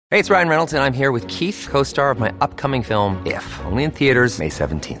Hey, it's Ryan Reynolds, and I'm here with Keith, co-star of my upcoming film, If, only in theaters May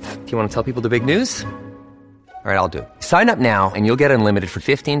 17th. Do you want to tell people the big news? All right, I'll do it. Sign up now and you'll get unlimited for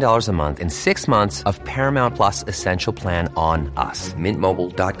 $15 a month and 6 months of Paramount Plus Essential Plan on us.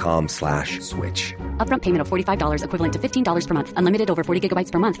 MintMobile.com/switch. Upfront payment of $45 equivalent to $15 per month. Unlimited over 40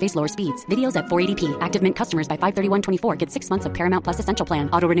 gigabytes per month. Face lower speeds. Videos at 480p. Active Mint customers by 531.24 get 6 months of Paramount Plus Essential Plan.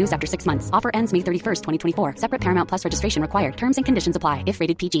 Auto renews after 6 months. Offer ends May 31st, 2024. Separate Paramount Plus registration required. Terms and conditions apply if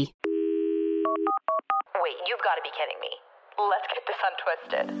rated PG. Wait, you've got to be kidding me. Let's get this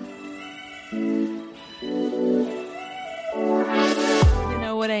untwisted.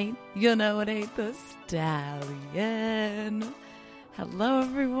 You know it ain't the Stallion. Hello,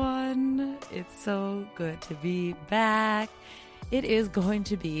 everyone. It's so good to be back. It is going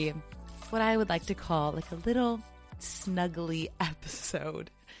to be what I would like to call like a little snuggly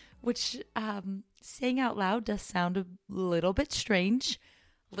episode, which saying out loud does sound a little bit strange,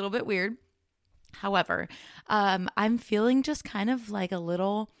 a little bit weird. However, I'm feeling just kind of like a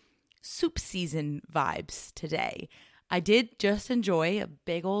little soup season vibes today. I did just enjoy a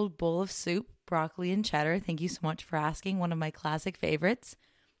big old bowl of soup, broccoli and cheddar. Thank you so much for asking. One of my classic favorites.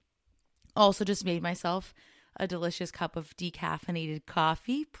 Also just made myself a delicious cup of decaffeinated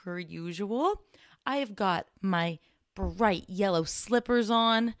coffee per usual. I have got my bright yellow slippers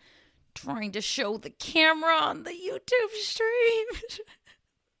on, trying to show the camera on the YouTube stream.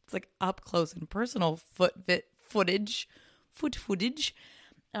 It's like up close and personal foot footage.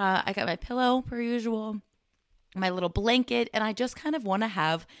 I got my pillow per usual, my little blanket, and I just kind of want to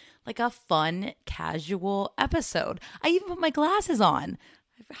have like a fun, casual episode. I even put my glasses on.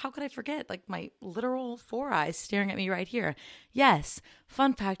 How could I forget? Like my literal 4 eyes staring at me right here. Yes,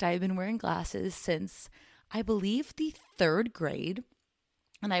 fun fact, I have been wearing glasses since I believe the 3rd grade.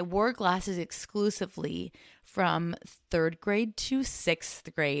 And I wore glasses exclusively from 3rd grade to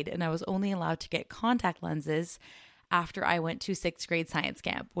 6th grade. And I was only allowed to get contact lenses after I went to 6th grade science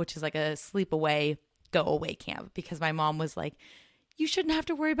camp, which is like a sleep-away, go-away camp. Because my mom was like, you shouldn't have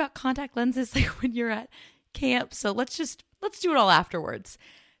to worry about contact lenses like when you're at camp. So let's do it all afterwards.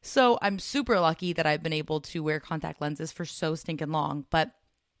 So I'm super lucky that I've been able to wear contact lenses for so stinking long. But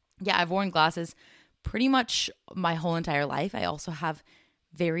yeah, I've worn glasses pretty much my whole entire life. I also have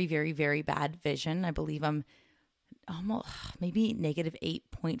very, very, very bad vision. I believe I'm almost maybe negative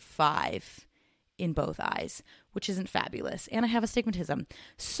 8.5 in both eyes, which isn't fabulous. And I have astigmatism.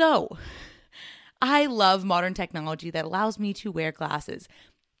 So I love modern technology that allows me to wear glasses,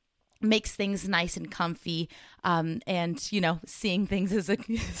 makes things nice and comfy. And, you know, seeing things is a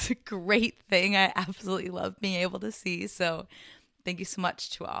great thing. I absolutely love being able to see. So thank you so much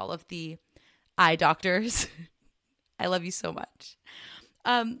to all of the eye doctors. I love you so much.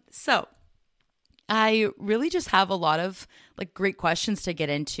 So I really just have a lot of like great questions to get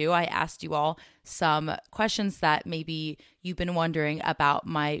into. I asked you all some questions that maybe you've been wondering about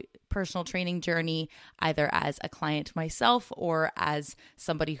my personal training journey, either as a client myself or as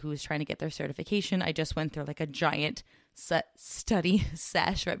somebody who's trying to get their certification. I just went through like a giant study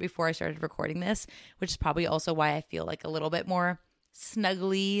sesh right before I started recording this, which is probably also why I feel like a little bit more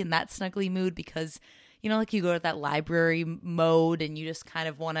snuggly in that snuggly mood, because you know, like you go to that library mode and you just kind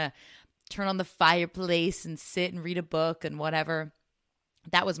of want to turn on the fireplace and sit and read a book and whatever.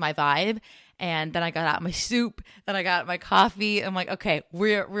 That was my vibe. And then I got out my soup, then I got my coffee. I'm like, okay,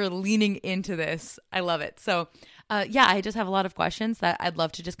 we're leaning into this. I love it. So yeah, I just have a lot of questions that I'd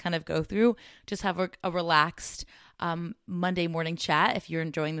love to just kind of go through, just have a relaxed Monday morning chat if you're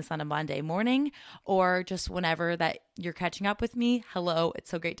enjoying this on a Monday morning, or just whenever that you're catching up with me. Hello, it's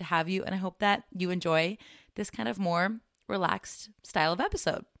so great to have you, and I hope that you enjoy this kind of more relaxed style of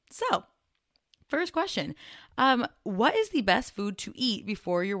episode. So first question, what is the best food to eat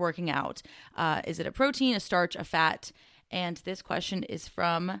before you're working out? Is it a protein, a starch, a fat? And this question is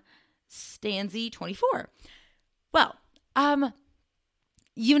from Stanzy24. Well,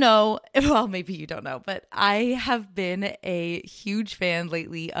 you know, well, maybe you don't know, but I have been a huge fan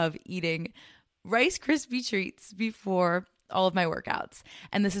lately of eating Rice Krispie treats before all of my workouts.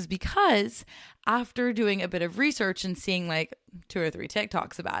 And this is because after doing a bit of research and seeing like 2 or 3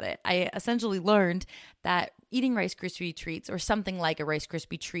 TikToks about it, I essentially learned that eating Rice Krispie treats, or something like a Rice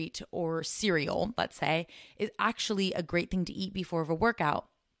Krispie treat or cereal, let's say, is actually a great thing to eat before a workout,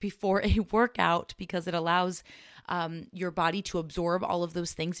 because it allows your body to absorb all of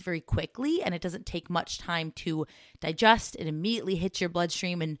those things very quickly, and it doesn't take much time to digest. It immediately hits your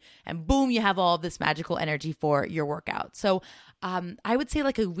bloodstream, and boom, you have all of this magical energy for your workout. So I would say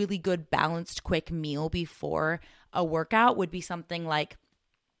like a really good balanced quick meal before a workout would be something like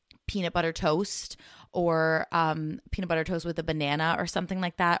peanut butter toast or peanut butter toast with a banana or something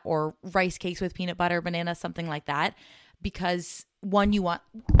like that, or rice cakes with peanut butter, banana, something like that. Because one, you want,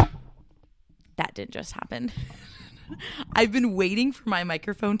 that didn't just happen. I've been waiting for my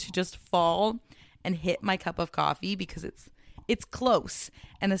microphone to just fall and hit my cup of coffee because it's close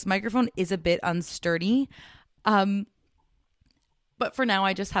and this microphone is a bit unsturdy. But for now,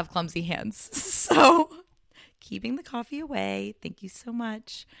 I just have clumsy hands. So keeping the coffee away. Thank you so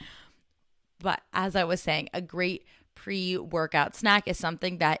much. But as I was saying, a great pre-workout snack is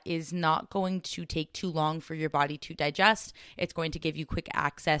something that is not going to take too long for your body to digest. It's going to give you quick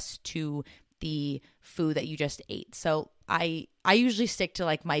access to the food that you just ate. So I usually stick to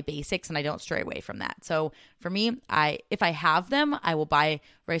like my basics and I don't stray away from that. So for me, if I have them, I will buy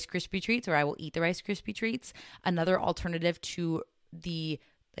Rice Krispie treats or I will eat the Rice Krispie treats. Another alternative to the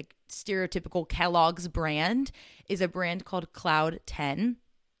like stereotypical Kellogg's brand is a brand called Cloud 10.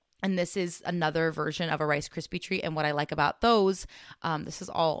 And this is another version of a Rice Krispie treat. And what I like about those, this is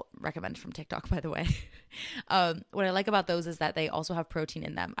all recommended from TikTok, by the way. What I like about those is that they also have protein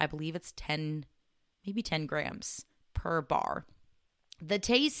in them. I believe it's 10 grams per bar. The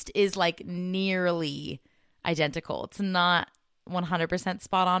taste is like nearly identical. It's not 100%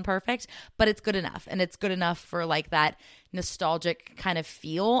 spot on perfect, but it's good enough. And it's good enough for like that nostalgic kind of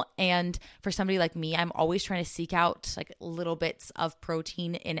feel. And for somebody like me, I'm always trying to seek out like little bits of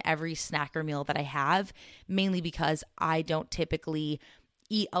protein in every snack or meal that I have, mainly because I don't typically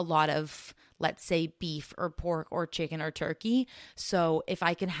eat a lot of, let's say, beef or pork or chicken or turkey. So if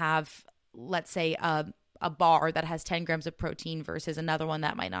I can have, let's say, a bar that has 10 grams of protein versus another one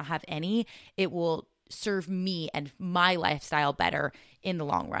that might not have any, it will serve me and my lifestyle better in the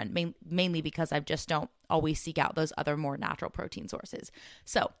long run, mainly because I just don't always seek out those other more natural protein sources.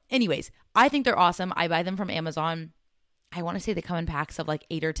 So anyways, I think they're awesome. I buy them from Amazon. I want to say they come in packs of like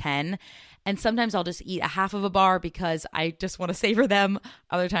 8 or 10. And sometimes I'll just eat a half of a bar because I just want to savor them.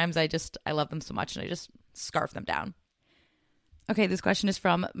 Other times I love them so much and I just scarf them down. Okay, this question is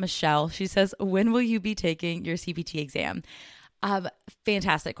from Michelle. She says, when will you be taking your CPT exam?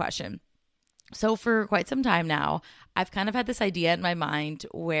 Fantastic question. So for quite some time now, I've kind of had this idea in my mind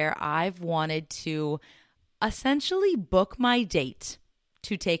where I've wanted to essentially book my date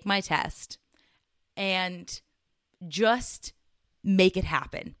to take my test and just make it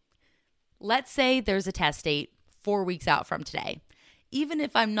happen. Let's say there's a test date 4 weeks out from today. Even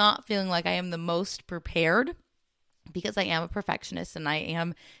if I'm not feeling like I am the most prepared, because I am a perfectionist and I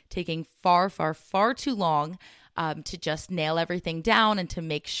am taking far, far, far too long to just nail everything down and to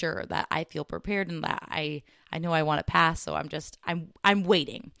make sure that I feel prepared and that I know I want to pass. So I'm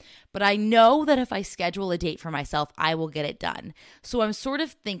waiting. But I know that if I schedule a date for myself, I will get it done. So I'm sort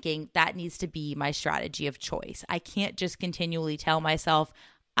of thinking that needs to be my strategy of choice. I can't just continually tell myself,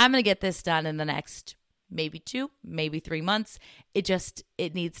 I'm going to get this done in the next maybe 2, maybe 3 months.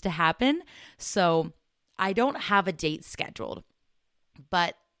 It needs to happen. So I don't have a date scheduled,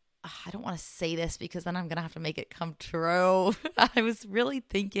 but I don't want to say this because then I'm going to have to make it come true. I was really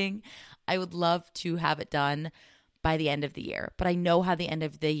thinking I would love to have it done by the end of the year, but I know how the end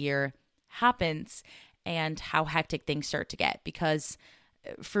of the year happens and how hectic things start to get because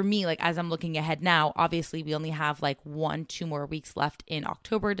for me, like as I'm looking ahead now, obviously we only have like 1-2 more weeks left in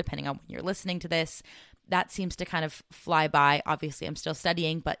October, depending on when you're listening to this. That seems to kind of fly by. Obviously I'm still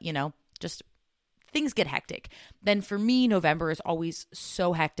studying, but just things get hectic. Then for me, November is always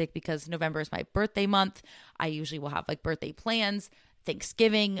so hectic because November is my birthday month. I usually will have like birthday plans,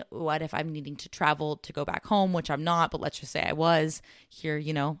 Thanksgiving. What if I'm needing to travel to go back home, which I'm not, but let's just say I was here,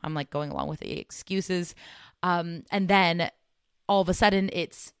 I'm like going along with the excuses. And then all of a sudden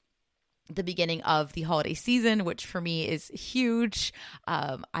it's the beginning of the holiday season, which for me is huge.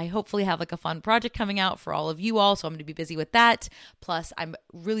 I hopefully have like a fun project coming out for all of you all. So I'm going to be busy with that. Plus I'm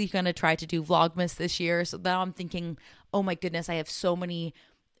really going to try to do Vlogmas this year. So now I'm thinking, oh my goodness, I have so many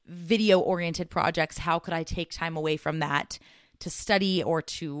video oriented projects. How could I take time away from that to study or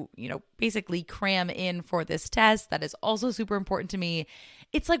to, basically cram in for this test? That is also super important to me.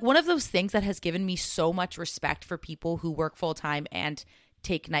 It's like one of those things that has given me so much respect for people who work full time and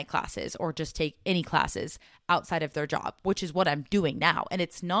take night classes or just take any classes outside of their job, which is what I'm doing now. And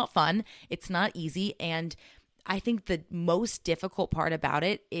it's not fun. It's not easy. And I think the most difficult part about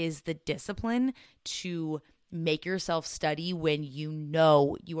it is the discipline to make yourself study when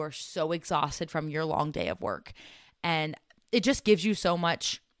you are so exhausted from your long day of work. And it just gives you so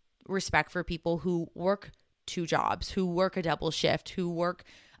much respect for people who work 2 jobs, who work a double shift, who work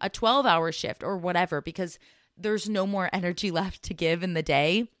a 12-hour shift or whatever, because there's no more energy left to give in the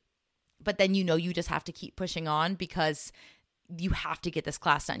day. But then you just have to keep pushing on because you have to get this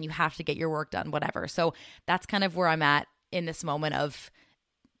class done. You have to get your work done, whatever. So that's kind of where I'm at in this moment of,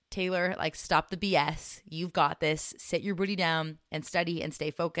 Taylor, like, stop the BS. You've got this. Sit your booty down and study and stay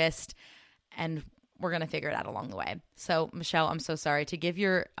focused. And we're going to figure it out along the way. So, Michelle, I'm so sorry. To give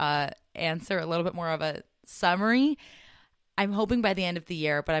your answer a little bit more of a summary, I'm hoping by the end of the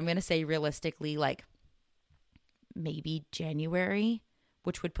year, but I'm going to say realistically, like, maybe January,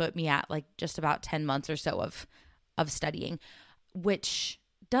 which would put me at like just about 10 months or so of studying, which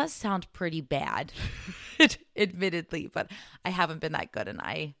does sound pretty bad, admittedly, but I haven't been that good, and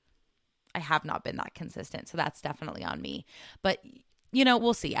I have not been that consistent. So that's definitely on me. But, you know,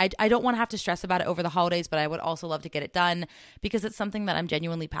 we'll see. I don't want to have to stress about it over the holidays, but I would also love to get it done because it's something that I'm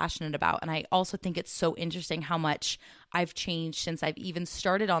genuinely passionate about. And I also think it's so interesting how much I've changed since I've even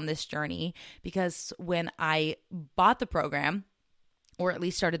started on this journey, because when I bought the program, or at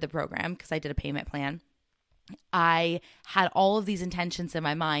least started the program because I did a payment plan, I had all of these intentions in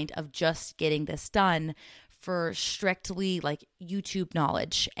my mind of just getting this done for strictly like YouTube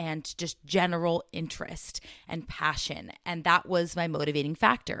knowledge and just general interest and passion. And that was my motivating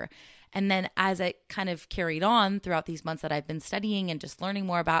factor. And then as it kind of carried on throughout these months that I've been studying and just learning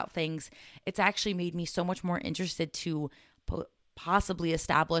more about things, it's actually made me so much more interested to possibly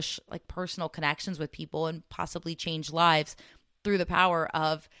establish like personal connections with people and possibly change lives through the power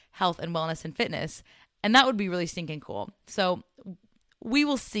of health and wellness and fitness. And that would be really stinking cool. So we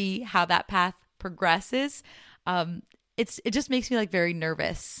will see how that path progresses. It just makes me like very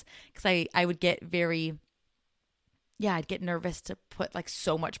nervous because I would get I'd get nervous to put like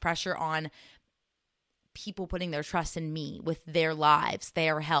so much pressure on people putting their trust in me with their lives,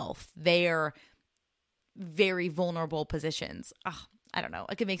 their health, their very vulnerable positions. I don't know.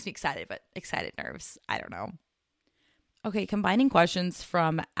 Like, it makes me excited, but excited nerves. I don't know. Okay, combining questions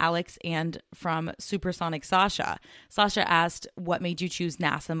from Alex and from Supersonic Sasha. Sasha asked, what made you choose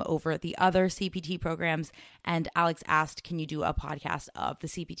NASM over the other CPT programs? And Alex asked, can you do a podcast of the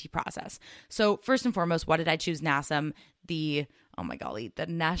CPT process? So first and foremost, why did I choose NASM? The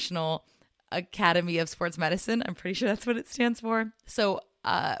National Academy of Sports Medicine. I'm pretty sure that's what it stands for. So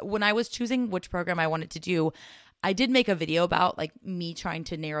when I was choosing which program I wanted to do, I did make a video about like me trying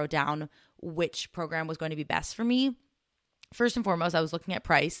to narrow down which program was going to be best for me. First and foremost, I was looking at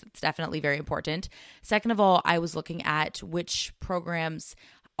price. It's definitely very important. Second of all, I was looking at which programs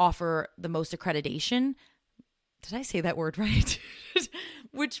offer the most accreditation. Did I say that word right?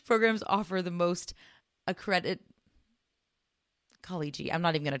 Which programs offer the most Golly gee, I'm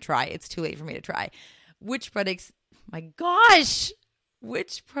not even going to try. It's too late for me to try. Which programs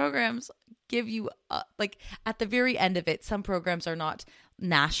give you, like at the very end of it, some programs are not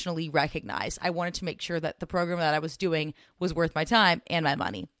nationally recognized. I wanted to make sure that the program that I was doing was worth my time and my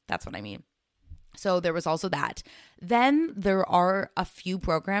money. That's what I mean. So there was also that. Then there are a few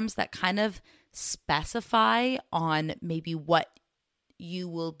programs that kind of specify on maybe what you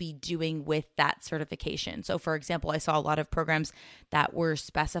will be doing with that certification. So for example, I saw a lot of programs that were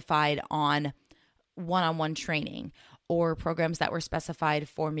specified on one-on-one training, or programs that were specified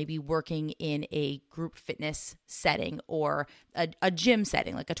for maybe working in a group fitness setting or a gym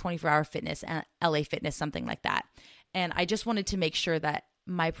setting, like a 24-hour fitness, LA Fitness, something like that. And I just wanted to make sure that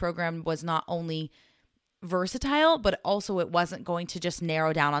my program was not only versatile, but also it wasn't going to just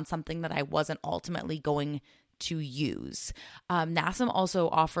narrow down on something that I wasn't ultimately going to use. NASM also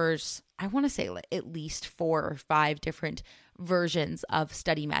offers, I want to say at least 4 or 5 different versions of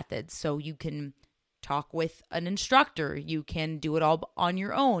study methods. So you can talk with an instructor. You can do it all on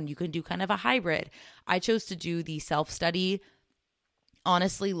your own. You can do kind of a hybrid. I chose to do the self-study.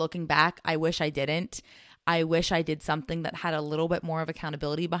 Honestly, looking back, I wish I didn't. I wish I did something that had a little bit more of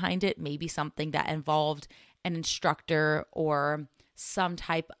accountability behind it, maybe something that involved an instructor or some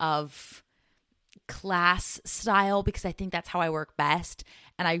type of class style, because I think that's how I work best.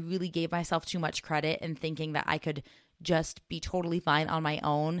 And I really gave myself too much credit in thinking that I could just be totally fine on my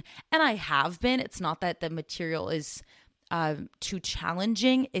own. And I have been. It's not that the material is too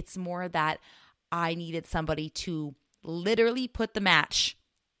challenging. It's more that I needed somebody to literally put the match,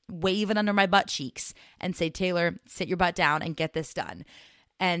 wave it under my butt cheeks and say, Taylor, sit your butt down and get this done.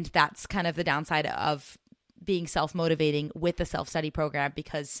 And that's kind of the downside of being self-motivating with the self-study program,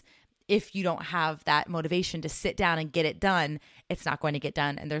 because if you don't have that motivation to sit down and get it done, it's not going to get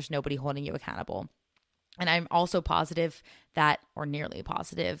done and there's nobody holding you accountable. And I'm also positive that, or nearly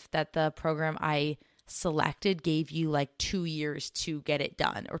positive, that the program I selected gave you like 2 years to get it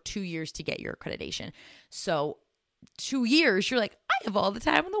done, or 2 years to get your accreditation. So 2 years, you're like, I have all the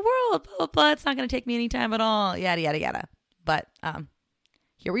time in the world, blah, blah, blah. It's not going to take me any time at all, yada, yada, yada. But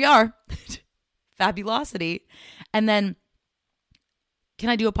here we are, fabulosity. And then can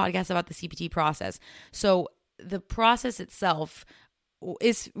I do a podcast about the CPT process? So the process itself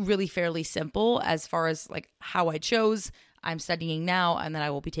is really fairly simple as far as like how I chose. I'm studying now, and then I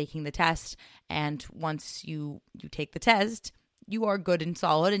will be taking the test. And once you take the test, you are good and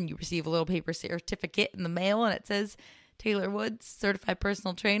solid, and you receive a little paper certificate in the mail, and it says Taylor Woods, certified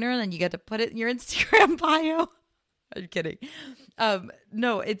personal trainer, and then you get to put it in your Instagram bio. I'm kidding.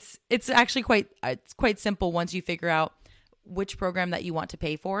 No, it's actually quite simple once you figure out which program that you want to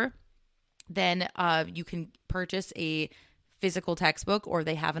pay for. Then you can purchase a physical textbook, or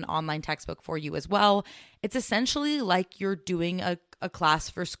they have an online textbook for you as well. It's essentially like you're doing a class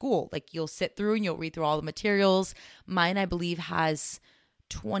for school. Like you'll sit through and you'll read through all the materials. Mine, I believe, has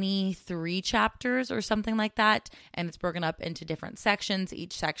 23 chapters or something like that. And it's broken up into different sections.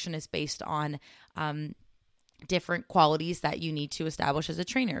 Each section is based on different qualities that you need to establish as a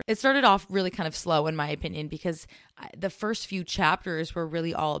trainer. It started off really kind of slow, in my opinion, because the first few chapters were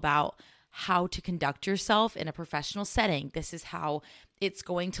really all about how to conduct yourself in a professional setting. This is how it's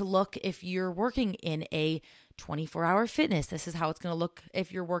going to look if you're working in a 24-hour fitness. This is how it's going to look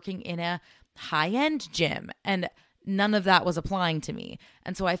if you're working in a high-end gym. And none of that was applying to me.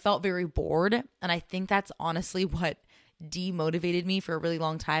 And so I felt very bored. And I think that's honestly what demotivated me for a really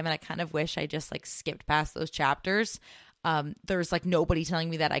long time. And I kind of wish I just like skipped past those chapters. There's like nobody telling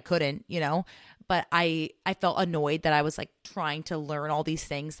me that I couldn't, but I felt annoyed that I was like trying to learn all these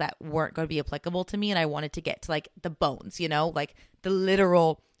things that weren't going to be applicable to me. And I wanted to get to like the bones, like the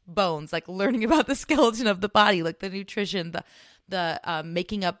literal bones, like learning about the skeleton of the body, like the nutrition, the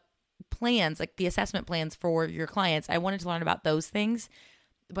making up plans, like the assessment plans for your clients. I wanted to learn about those things.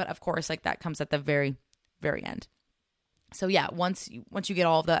 But of course, like that comes at the very, very end. So yeah, once you get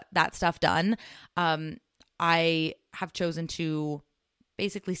all of that stuff done, I have chosen to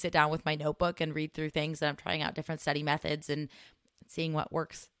basically sit down with my notebook and read through things, and I'm trying out different study methods and seeing what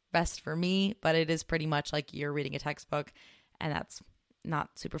works best for me. But it is pretty much like you're reading a textbook, and that's not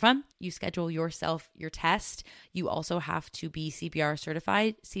super fun. You schedule yourself your test. You also have to be CPR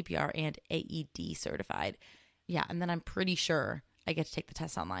certified, CPR and AED certified. Yeah, and then I'm pretty sure I get to take the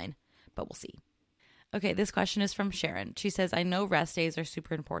test online, but we'll see. Okay, this question is from Sharon. She says, I know rest days are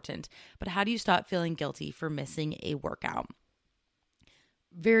super important, but how do you stop feeling guilty for missing a workout?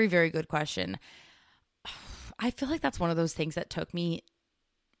 Very, very good question. I feel like that's one of those things that took me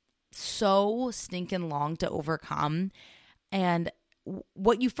so stinking long to overcome. And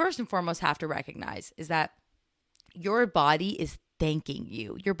what you first and foremost have to recognize is that your body is thanking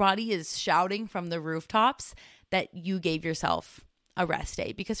you. Your body is shouting from the rooftops that you gave yourself a rest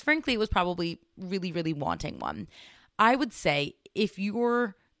day, because frankly, it was probably really, really wanting one. I would say if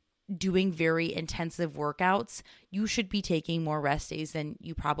you're doing very intensive workouts, you should be taking more rest days than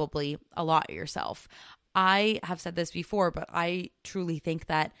you probably allot yourself. I have said this before, but I truly think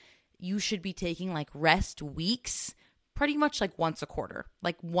that you should be taking like rest weeks pretty much like once a quarter,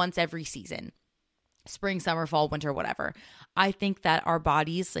 like once every season, spring, summer, fall, winter, whatever. I think that our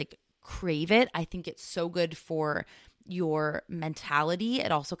bodies like crave it. I think it's so good for your mentality.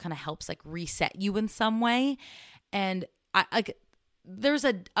 It also kind of helps like reset you in some way. And there's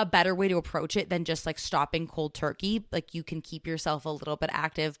a better way to approach it than just like stopping cold turkey. Like you can keep yourself a little bit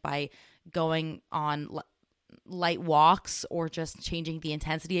active by going on light walks or just changing the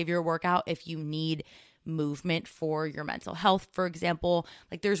intensity of your workout if you need movement for your mental health, for example.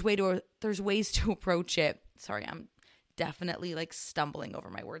 Like there's ways to approach it. Sorry, I'm definitely like stumbling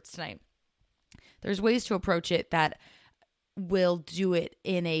over my words tonight. There's ways to approach it that will do it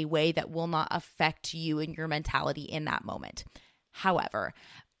in a way that will not affect you and your mentality in that moment. However,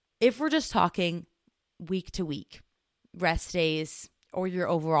 if we're just talking week to week, rest days, or your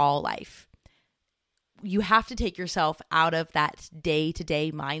overall life, you have to take yourself out of that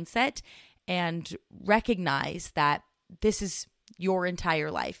day-to-day mindset and recognize that this is your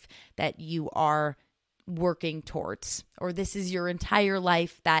entire life that you are working towards, or this is your entire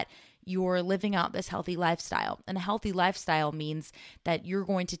life that you're living out this healthy lifestyle. And a healthy lifestyle means that you're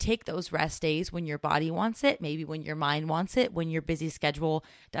going to take those rest days when your body wants it, maybe when your mind wants it, when your busy schedule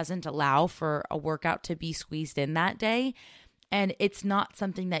doesn't allow for a workout to be squeezed in that day. And it's not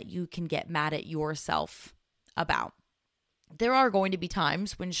something that you can get mad at yourself about. There are going to be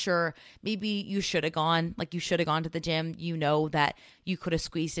times when, sure, maybe you should have gone to the gym. You know that you could have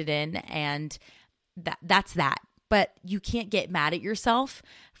squeezed it in, and that's that. But you can't get mad at yourself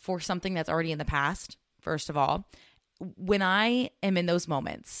for something that's already in the past, first of all. When I am in those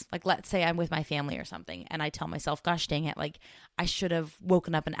moments, like let's say I'm with my family or something, and I tell myself, gosh dang it, like I should have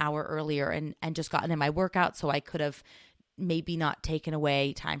woken up an hour earlier and just gotten in my workout, so I could have maybe not taken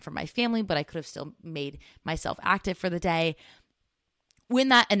away time from my family, but I could have still made myself active for the day. When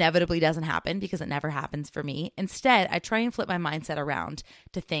that inevitably doesn't happen, because it never happens for me, instead, I try and flip my mindset around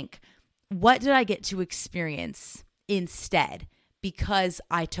to think, what did I get to experience instead because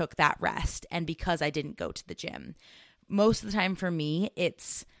I took that rest and because I didn't go to the gym? Most of the time for me,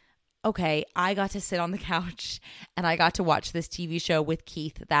 it's, okay, I got to sit on the couch and I got to watch this TV show with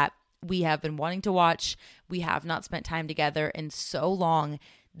Keith that we have been wanting to watch. We have not spent time together in so long.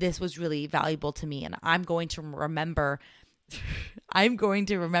 This was really valuable to me, and I'm going to remember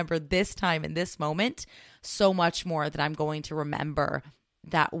this time in this moment so much more than I'm going to remember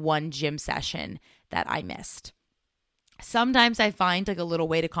that one gym session that I missed. Sometimes I find like a little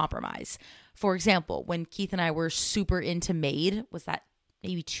way to compromise. For example, when Keith and I were super into Maid, was that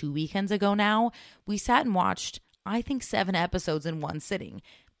maybe 2 weekends ago now? We sat and watched, I think, 7 episodes in one sitting.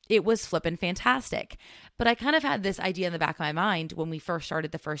 It was flippin' fantastic. But I kind of had this idea in the back of my mind when we first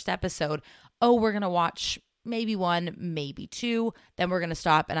started the first episode. Oh, we're going to watch maybe 1, maybe 2. Then we're going to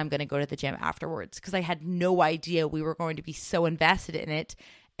stop and I'm going to go to the gym afterwards, because I had no idea we were going to be so invested in it.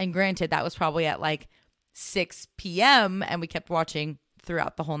 And granted, that was probably at like 6 p.m. and we kept watching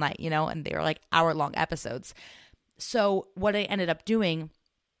throughout the whole night, and they were like hour-long episodes. So what I ended up doing,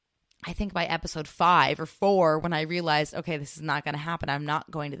 I think by episode 5 or 4, when I realized, okay, this is not going to happen, I'm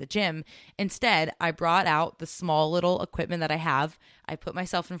not going to the gym. Instead, I brought out the small little equipment that I have. I put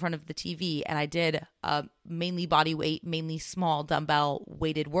myself in front of the TV and I did a mainly body weight, mainly small dumbbell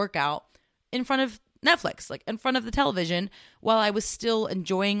weighted workout in front of Netflix, like in front of the television, while I was still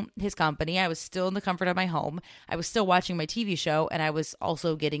enjoying his company. I was still in the comfort of my home. I was still watching my TV show, and I was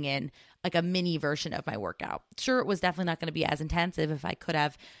also getting in like a mini version of my workout. Sure, it was definitely not going to be as intensive if I could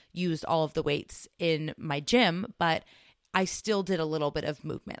have used all of the weights in my gym, but I still did a little bit of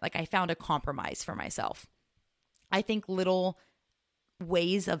movement. Like I found a compromise for myself. I think little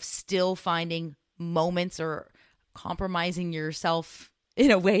ways of still finding moments or compromising yourself in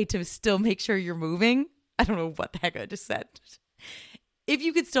a way to still make sure you're moving. I don't know what the heck I just said. If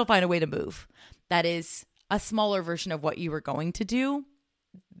you could still find a way to move, that is a smaller version of what you were going to do,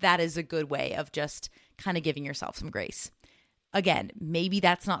 that is a good way of just kind of giving yourself some grace. Again, maybe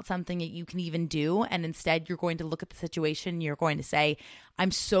that's not something that you can even do. And instead, you're going to look at the situation. You're going to say,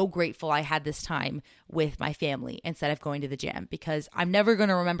 I'm so grateful I had this time with my family instead of going to the gym, because I'm never going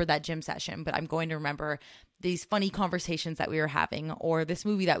to remember that gym session, but I'm going to remember these funny conversations that we were having, or this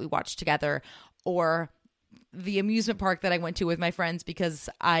movie that we watched together, or the amusement park that I went to with my friends because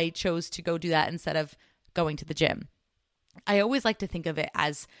I chose to go do that instead of going to the gym. I always like to think of it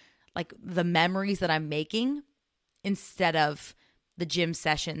as like the memories that I'm making instead of the gym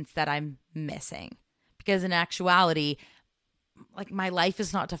sessions that I'm missing. Because in actuality, like my life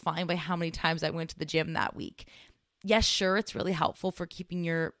is not defined by how many times I went to the gym that week. Yes, sure, it's really helpful for keeping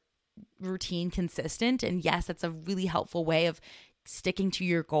your routine consistent. And yes, it's a really helpful way of sticking to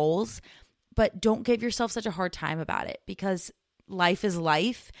your goals. But don't give yourself such a hard time about it, because life is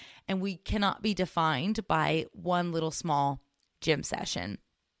life and we cannot be defined by one little small gym session.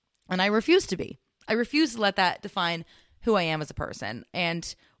 And I refuse to be. I refuse to let that define who I am as a person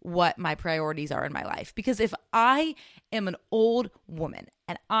and what my priorities are in my life. Because if I am an old woman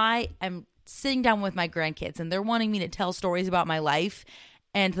and I am sitting down with my grandkids and they're wanting me to tell stories about my life,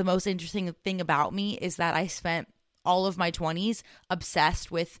 and the most interesting thing about me is that I spent all of my 20s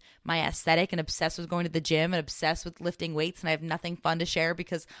obsessed with my aesthetic and obsessed with going to the gym and obsessed with lifting weights, and I have nothing fun to share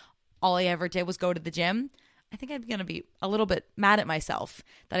because all I ever did was go to the gym, I think I'm going to be a little bit mad at myself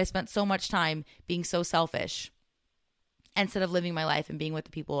that I spent so much time being so selfish instead of living my life and being with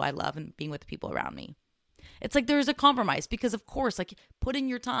the people I love and being with the people around me. It's like there's a compromise, because of course, like, put in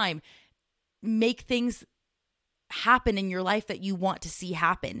your time, make things happen in your life that you want to see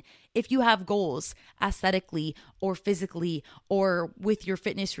happen. If you have goals aesthetically or physically or with your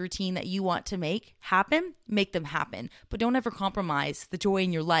fitness routine that you want to make happen, make them happen. But don't ever compromise the joy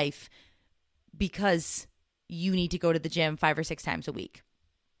in your life because you need to go to the gym 5 or 6 times a week.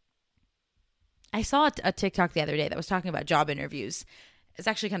 I saw a TikTok the other day that was talking about job interviews. It's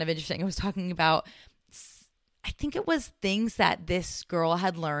actually kind of interesting. It was talking about, I think it was things that this girl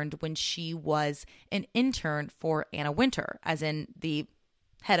had learned when she was an intern for Anna Wintour, as in the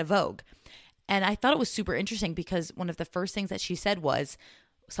head of Vogue. And I thought it was super interesting because one of the first things that she said was,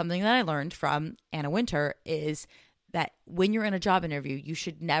 something that I learned from Anna Wintour is that when you're in a job interview, you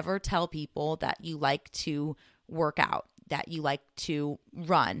should never tell people that you like to work out, that you like to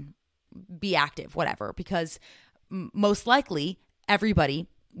run, be active, whatever, because most likely everybody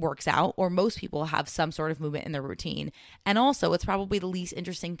works out, or most people have some sort of movement in their routine. And also, it's probably the least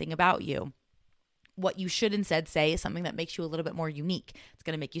interesting thing about you. What you should instead say is something that makes you a little bit more unique. It's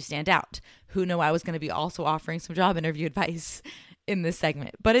going to make you stand out. Who knew I was going to be also offering some job interview advice in this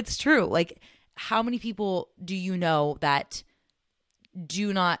segment, but it's true. Like, how many people do you know that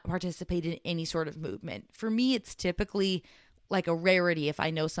do not participate in any sort of movement? For me, it's typically like a rarity if I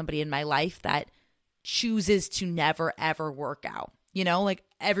know somebody in my life that chooses to never ever work out. You know, like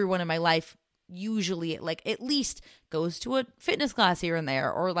everyone in my life usually like at least goes to a fitness class here and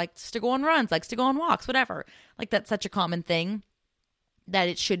there, or likes to go on runs, likes to go on walks, whatever. Like that's such a common thing that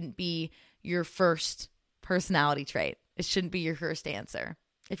it shouldn't be your first personality trait. It shouldn't be your first answer.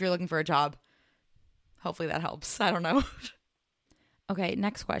 If you're looking for a job, hopefully that helps. I don't know. Okay,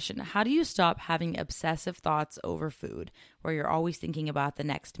 next question. How do you stop having obsessive thoughts over food where you're always thinking about the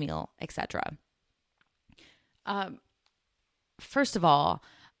next meal, etc.? First of all,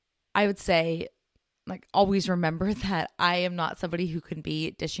 I would say, like, always remember that I am not somebody who can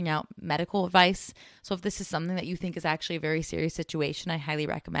be dishing out medical advice. So if this is something that you think is actually a very serious situation, I highly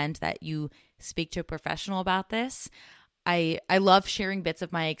recommend that you speak to a professional about this. I love sharing bits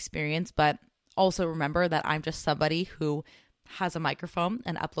of my experience, but also remember that I'm just somebody who has a microphone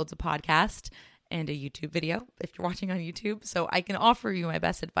and uploads a podcast and a YouTube video if you're watching on YouTube. So I can offer you my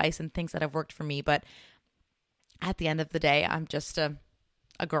best advice and things that have worked for me. But at the end of the day, I'm just a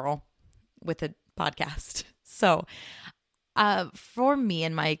girl with a podcast. So for me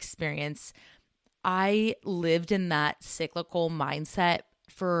and my experience, I lived in that cyclical mindset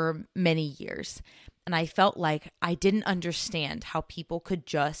for many years. And I felt like I didn't understand how people could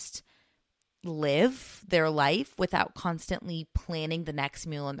just live their life without constantly planning the next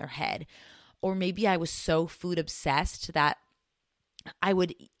meal in their head. Or maybe I was so food obsessed that I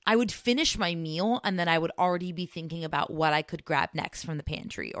would finish my meal and then I would already be thinking about what I could grab next from the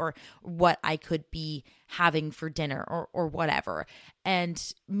pantry, or what I could be having for dinner, or whatever.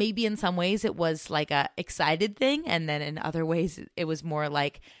 And maybe in some ways it was like a excited thing, and then in other ways it was more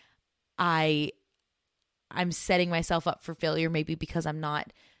like I'm setting myself up for failure, maybe because I'm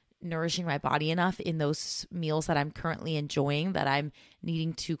not nourishing my body enough in those meals that I'm currently enjoying, that I'm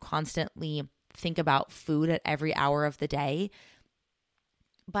needing to constantly think about food at every hour of the day.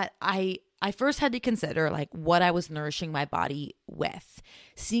 But I first had to consider like what I was nourishing my body with,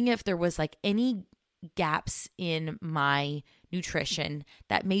 seeing if there was like any gaps in my nutrition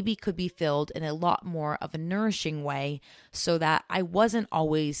that maybe could be filled in a lot more of a nourishing way, so that I wasn't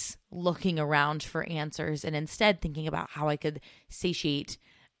always looking around for answers and instead thinking about how I could satiate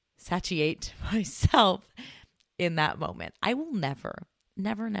myself in that moment. I will never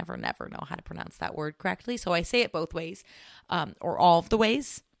know how to pronounce that word correctly. So I say it both ways, or all of the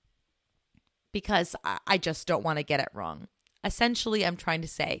ways, because I just don't want to get it wrong. Essentially, I'm trying to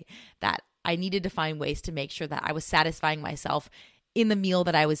say that I needed to find ways to make sure that I was satisfying myself in the meal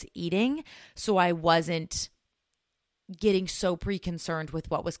that I was eating, so I wasn't getting so pre-concerned with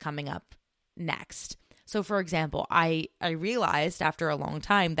what was coming up next. So for example, I realized after a long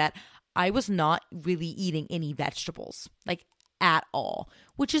time that I was not really eating any vegetables, like at all,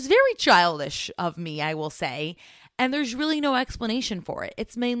 which is very childish of me, I will say. And there's really no explanation for it.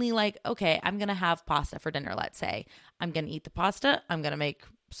 It's mainly like, okay, I'm going to have pasta for dinner, let's say. I'm going to eat the pasta, I'm going to make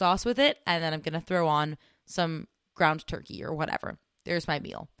sauce with it, and then I'm going to throw on some ground turkey or whatever. There's my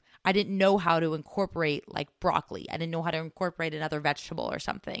meal. I didn't know how to incorporate like broccoli. I didn't know how to incorporate another vegetable or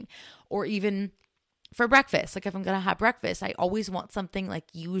something. Or even for breakfast, like if I'm going to have breakfast, I always want something like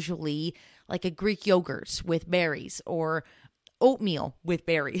usually like a Greek yogurt with berries, or oatmeal with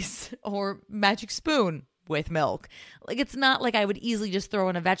berries, or magic spoon with milk. Like it's not like I would easily just throw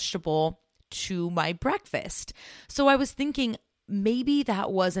in a vegetable to my breakfast. So I was thinking maybe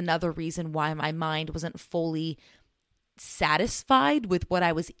that was another reason why my mind wasn't fully satisfied with what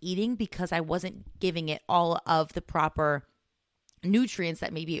I was eating, because I wasn't giving it all of the proper nutrients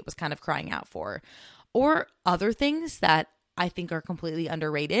that maybe it was kind of crying out for. Or other things that I think are completely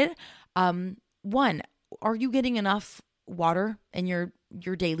underrated. One, are you getting enough water in your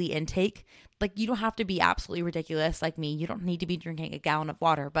daily intake? Like, you don't have to be absolutely ridiculous like me. You don't need to be drinking a gallon of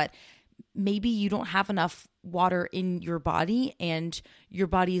water, but maybe you don't have enough water in your body and your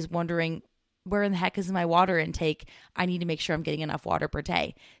body is wondering, where in the heck is my water intake? I need to make sure I'm getting enough water per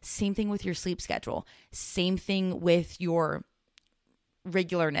day. Same thing with your sleep schedule. Same thing with your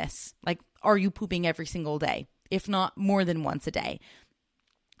regularness. Like, are you pooping every single day? If not more than once a day?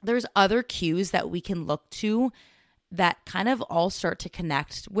 There's other cues that we can look to that kind of all start to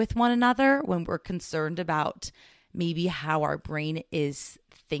connect with one another when we're concerned about maybe how our brain is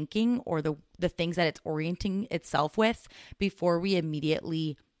thinking, or the things that it's orienting itself with, before we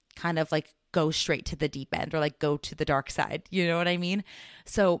immediately kind of like go straight to the deep end or like go to the dark side. You know what I mean?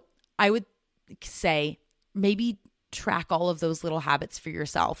 So I would say maybe track all of those little habits for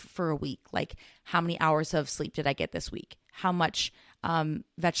yourself for a week. Like, how many hours of sleep did I get this week? how much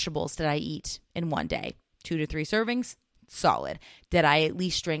vegetables did I eat in one day? 2 to 3 servings? Solid. Did I at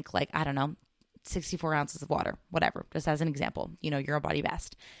least drink 64 ounces of water? Whatever, just as an example, your body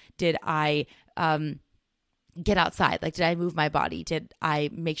best. Did I get outside? Did I move my body? Did I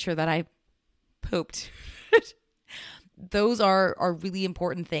make sure that I pooped? Those are really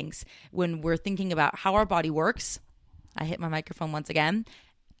important things when we're thinking about how our body works. I hit my microphone once again.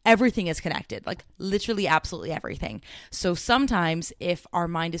 Everything is connected, literally absolutely everything. So sometimes if our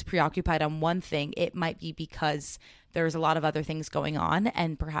mind is preoccupied on one thing, it might be because there's a lot of other things going on,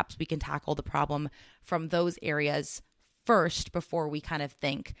 and perhaps we can tackle the problem from those areas first before we kind of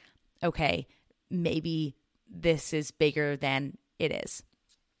think, okay, maybe this is bigger than it is.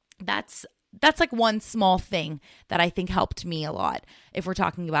 That's one small thing that I think helped me a lot if we're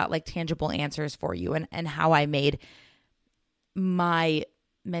talking about tangible answers for you, and how I made my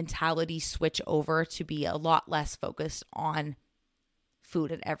mentality switch over to be a lot less focused on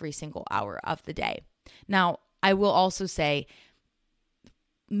food at every single hour of the day. Now, I will also say,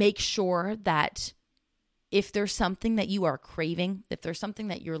 make sure that if there's something that you are craving, if there's something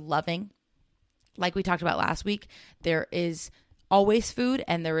that you're loving, like we talked about last week, there is always food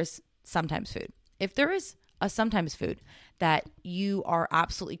and there is sometimes food. If there is a sometimes food that you are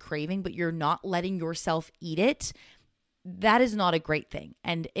absolutely craving, but you're not letting yourself eat it, that is not a great thing.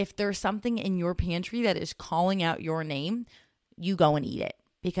 And if there's something in your pantry that is calling out your name, you go and eat it.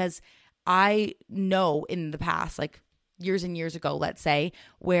 Because I know in the past, years and years ago, let's say,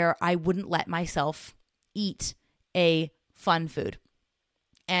 where I wouldn't let myself eat a fun food.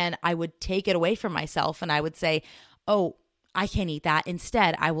 And I would take it away from myself and I would say, oh, I can't eat that.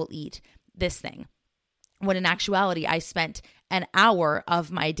 Instead, I will eat this thing. When in actuality, I spent an hour of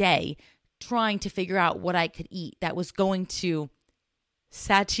my day trying to figure out what I could eat that was going to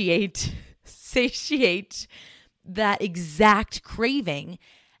satiate that exact craving,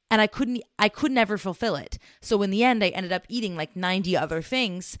 and I could never fulfill it. So in the end, I ended up eating 90 other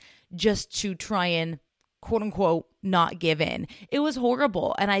things just to try and quote unquote not give in. It was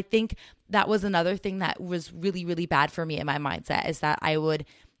horrible. And I think that was another thing that was really, really bad for me in my mindset, is that I would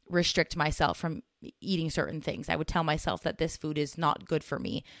restrict myself from eating certain things. I would tell myself that this food is not good for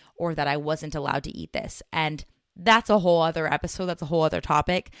me, or that I wasn't allowed to eat this. And that's a whole other episode. That's a whole other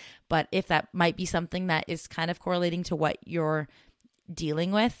topic. But if that might be something that is kind of correlating to what you're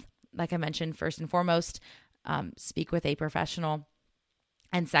dealing with, like I mentioned, first and foremost, speak with a professional.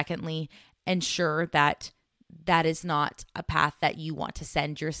 And secondly, ensure that that is not a path that you want to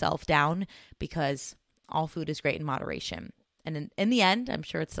send yourself down, because all food is great in moderation. And in the end, I'm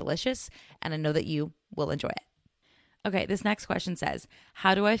sure it's delicious, and I know that you will enjoy it. Okay, this next question says,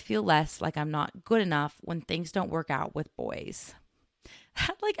 how do I feel less like I'm not good enough when things don't work out with boys?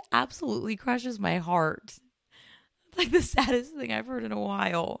 That absolutely crushes my heart. It's the saddest thing I've heard in a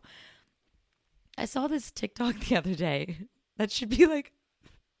while. I saw this TikTok the other day that should be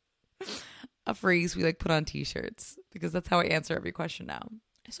a phrase we put on t-shirts, because that's how I answer every question now.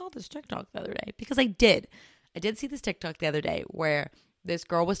 I saw this TikTok the other day because I did see this TikTok the other day where this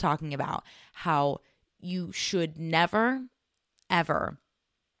girl was talking about how you should never, ever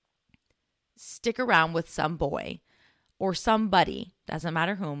stick around with some boy or somebody, doesn't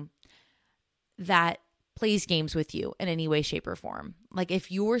matter whom, that plays games with you in any way, shape, or form.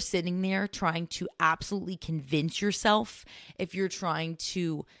 If you're sitting there trying to absolutely convince yourself, if you're trying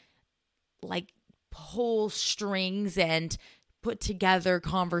to pull strings and put together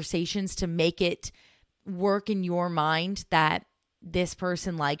conversations to make it work in your mind that this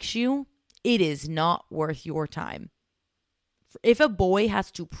person likes you, it is not worth your time. If a boy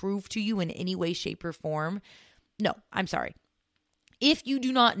has to prove to you in any way, shape, or form, no, I'm sorry. If you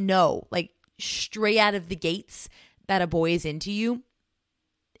do not know, straight out of the gates, that a boy is into you,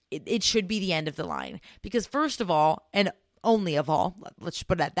 it should be the end of the line. Because first of all, and only of all, let's just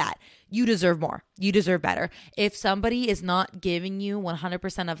put it at that, you deserve more. You deserve better. If somebody is not giving you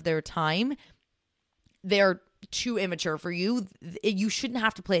 100% of their time, they're too immature for you. You shouldn't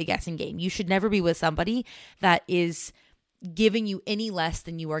have to play a guessing game. You should never be with somebody that is giving you any less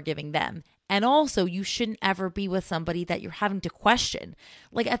than you are giving them. And also, you shouldn't ever be with somebody that you're having to question.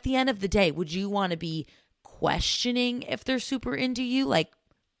 At the end of the day, would you want to be questioning if they're super into you?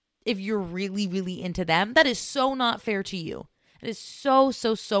 If you're really, really into them? That is so not fair to you. It is so,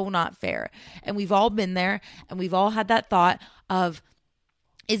 so, so not fair. And we've all been there, and we've all had that thought of,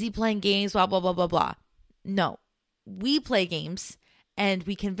 is he playing games? Blah, blah, blah, blah, blah. No, we play games and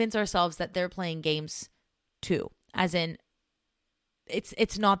we convince ourselves that they're playing games too. As in,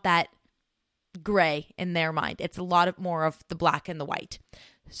 it's not that gray in their mind. It's a lot more of the black and the white.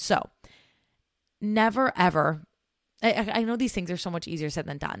 So never, ever I know these things are so much easier said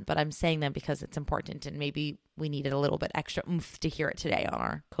than done, but I'm saying them because it's important and maybe we needed a little bit extra oomph to hear it today on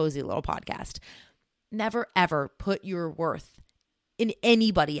our cozy little podcast. Never, ever put your worth in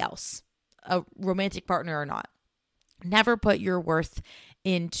anybody else, a romantic partner or not. Never put your worth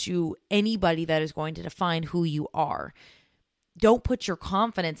into anybody that is going to define who you are. Don't put your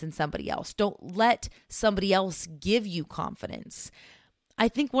confidence in somebody else. Don't let somebody else give you confidence. I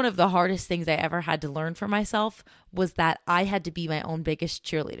think one of the hardest things I ever had to learn for myself was that I had to be my own biggest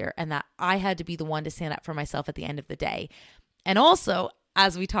cheerleader and that I had to be the one to stand up for myself at the end of the day. And also,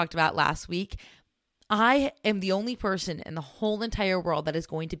 as we talked about last week, I am the only person in the whole entire world that is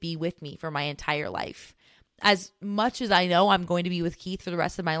going to be with me for my entire life. As much as I know I'm going to be with Keith for the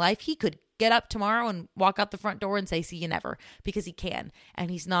rest of my life, he could get up tomorrow and walk out the front door and say, see you never, because he can.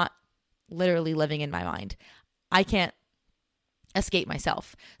 And he's not literally living in my mind. I can't escape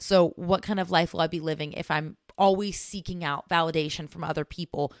myself. So what kind of life will I be living if I'm always seeking out validation from other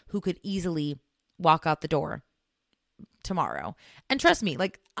people who could easily walk out the door tomorrow? And trust me,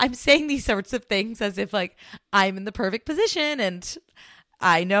 like, I'm saying these sorts of things as if like I'm in the perfect position and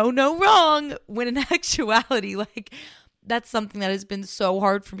I know no wrong, when in actuality, like, that's something that has been so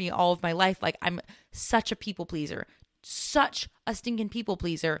hard for me all of my life. Like, I'm such a people pleaser, such a stinking people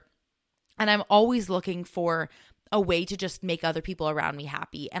pleaser. And I'm always looking for a way to just make other people around me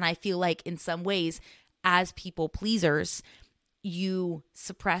happy. And I feel like in some ways, as people pleasers, you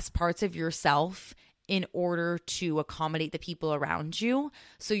suppress parts of yourself in order to accommodate the people around you.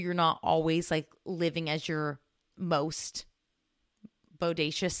 So you're not always like living as your most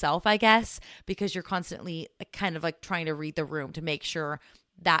bodacious self, I guess, because you're constantly kind of like trying to read the room to make sure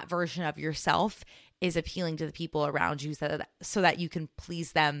that version of yourself is appealing to the people around you so that you can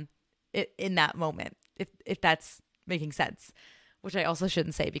please them in that moment, if that's making sense, which I also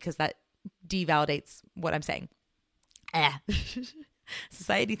shouldn't say because that devalidates what I'm saying.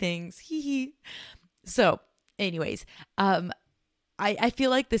 Society things. Hee hee. So anyways, I feel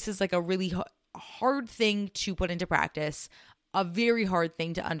like this is like a really hard thing to put into practice, a very hard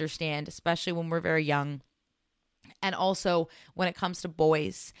thing to understand, especially when we're very young. And also when it comes to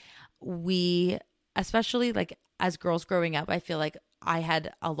boys, we, especially like as girls growing up, I feel like I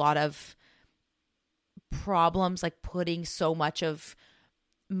had a lot of problems like putting so much of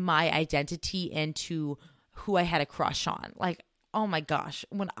my identity into who I had a crush on. Like, oh my gosh,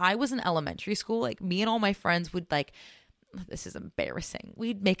 when I was in elementary school, like me and all my friends would like, this is embarrassing,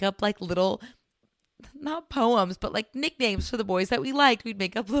 we'd make up like little, not poems, but like nicknames for the boys that we liked. We'd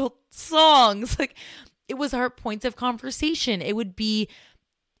make up little songs. Like, it was our points of conversation. It would be,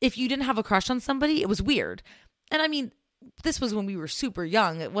 if you didn't have a crush on somebody, it was weird. And I mean, this was when we were super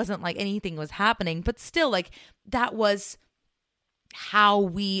young. It wasn't like anything was happening, but still, like, that was how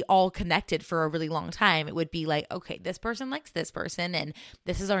we all connected for a really long time. It would be like, okay, this person likes this person and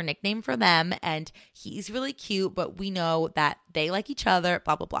this is our nickname for them and he's really cute, but we know that they like each other,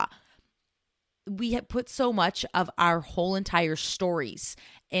 blah, blah, blah. We had put so much of our whole entire stories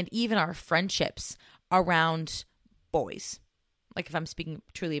and even our friendships around boys. Like, if I'm speaking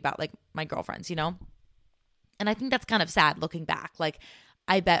truly about like my girlfriends, you know? And I think that's kind of sad looking back. Like,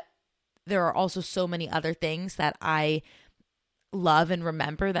 I bet there are also so many other things that I love and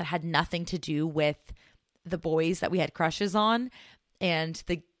remember that had nothing to do with the boys that we had crushes on and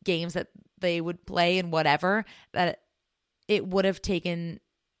the games that they would play and whatever, that it would have taken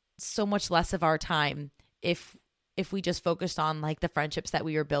so much less of our time if we just focused on like the friendships that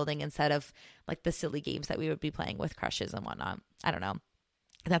we were building instead of like the silly games that we would be playing with crushes and whatnot. I don't know.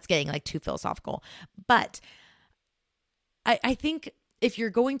 That's getting like too philosophical. But I think if you're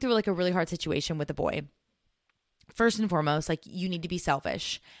going through like a really hard situation with a boy, first and foremost, like, you need to be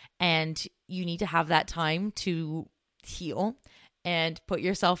selfish and you need to have that time to heal and put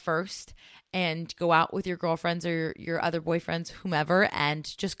yourself first and go out with your girlfriends or your other boyfriends, whomever,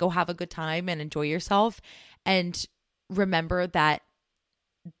 and just go have a good time and enjoy yourself. And remember that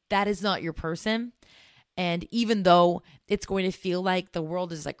that is not your person. And even though it's going to feel like the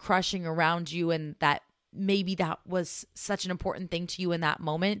world is like crushing around you and that maybe that was such an important thing to you in that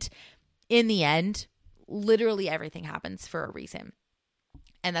moment, in the end, literally everything happens for a reason.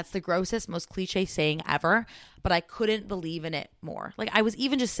 And that's the grossest, most cliche saying ever, but I couldn't believe in it more. Like, I was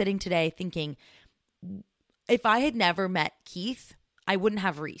even just sitting today thinking, if I had never met Keith, I wouldn't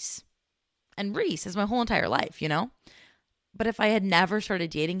have Reese. And Reese is my whole entire life, you know? But if I had never started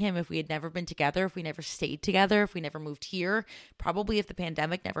dating him, if we had never been together, if we never stayed together, if we never moved here, probably if the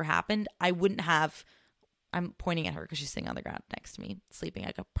pandemic never happened, I wouldn't have, I'm pointing at her because she's sitting on the ground next to me, sleeping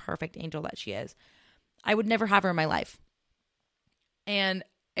like a perfect angel that she is. I would never have her in my life. And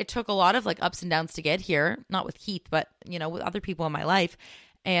it took a lot of like ups and downs to get here, not with Keith, but you know, with other people in my life.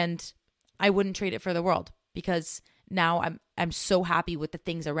 And I wouldn't trade it for the world, because now I'm so happy with the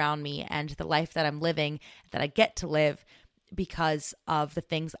things around me and the life that I'm living, that I get to live because of the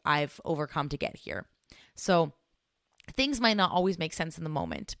things I've overcome to get here. So things might not always make sense in the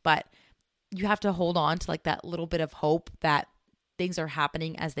moment, but you have to hold on to like that little bit of hope that things are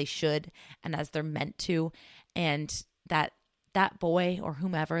happening as they should and as they're meant to, and that boy or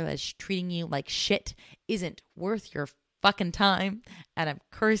whomever that's treating you like shit isn't worth your fucking time. And I'm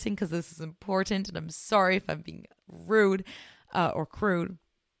cursing because this is important, and I'm sorry if I'm being rude or crude,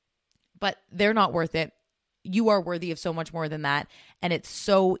 but they're not worth it. You are worthy of so much more than that. And it's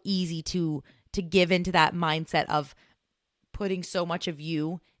so easy to give into that mindset of putting so much of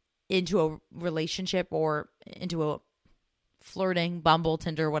you into a relationship or into a flirting, Bumble,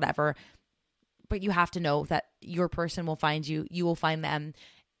 Tinder, whatever. But you have to know that your person will find you. You will find them.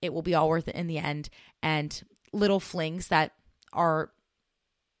 It will be all worth it in the end. And little flings that are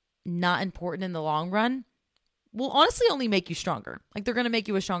not important in the long run will honestly only make you stronger. Like, they're going to make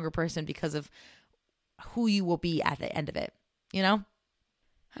you a stronger person because of who you will be at the end of it. You know?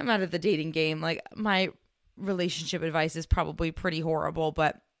 I'm out of the dating game. Like, my relationship advice is probably pretty horrible,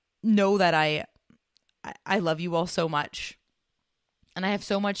 but know that I love you all so much. And I have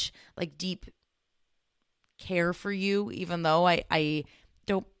so much like deep care for you, even though I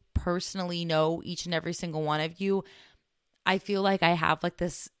don't personally know each and every single one of you. I feel like I have like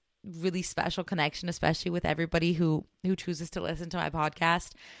this really special connection, especially with everybody who chooses to listen to my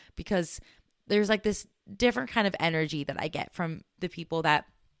podcast, because there's like this different kind of energy that I get from the people that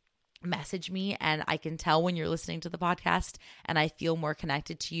message me, and I can tell when you're listening to the podcast, and I feel more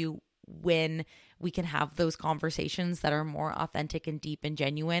connected to you when we can have those conversations that are more authentic and deep and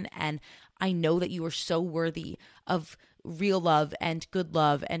genuine. And I know that you are so worthy of real love and good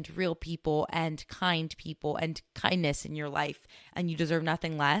love and real people and kind people and kindness in your life, and you deserve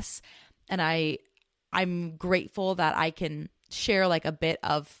nothing less. And I'm grateful that I can share like a bit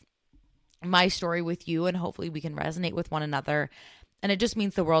of my story with you, and hopefully we can resonate with one another. And it just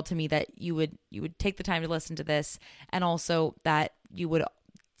means the world to me that you would take the time to listen to this, and also that you would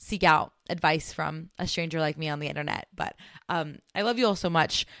seek out advice from a stranger like me on the internet. But I love you all so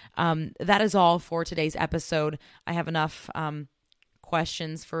much. That is all for today's episode. I have enough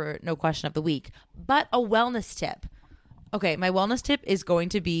questions for no question of the week, but a wellness tip. Okay, my wellness tip is going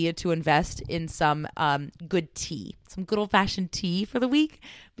to be to invest in some good tea, some good old-fashioned tea for the week,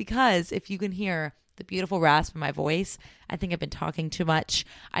 because if you can hear the beautiful rasp in my voice, I think I've been talking too much.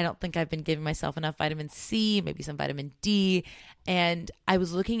 I don't think I've been giving myself enough vitamin C, maybe some vitamin D. And I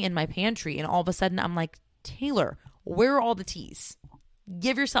was looking in my pantry, and all of a sudden I'm like, Taylor, where are all the teas?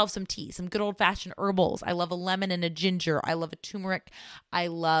 Give yourself some tea, some good old-fashioned herbals. I love a lemon and a ginger. I love a turmeric. I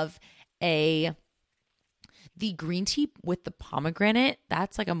love the green tea with the pomegranate.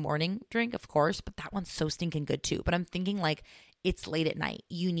 That's like a morning drink, of course, but that one's so stinking good too. But I'm thinking like, it's late at night,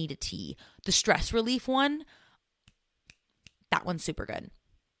 you need a tea. The stress relief one, that one's super good.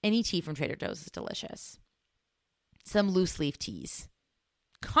 Any tea from Trader Joe's is delicious. Some loose leaf teas.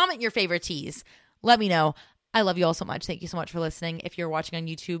 Comment your favorite teas. Let me know. I love you all so much. Thank you so much for listening. If you're watching on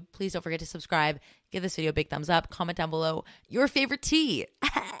YouTube, please don't forget to subscribe. Give this video a big thumbs up. Comment down below your favorite tea.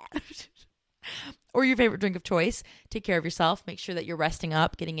 Or your favorite drink of choice. Take care of yourself. Make sure that you're resting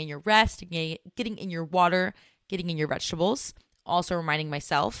up, getting in your rest, getting in your water, getting in your vegetables. Also reminding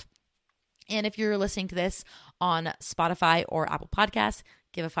myself. And if you're listening to this on Spotify or Apple Podcasts,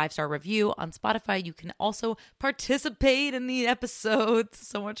 give a 5-star review. On Spotify, you can also participate in the episodes.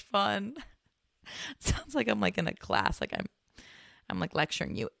 So much fun. Sounds like I'm like in a class, like I'm like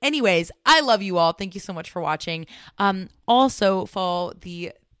lecturing you. Anyways, I love you all. Thank you so much for watching. Also follow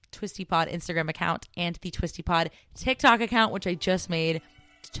the Twisty Pod Instagram account and the Twisty Pod TikTok account, which I just made,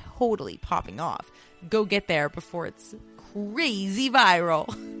 totally popping off. Go get there before it's crazy viral.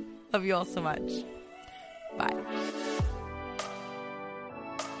 Love you all so much. Bye.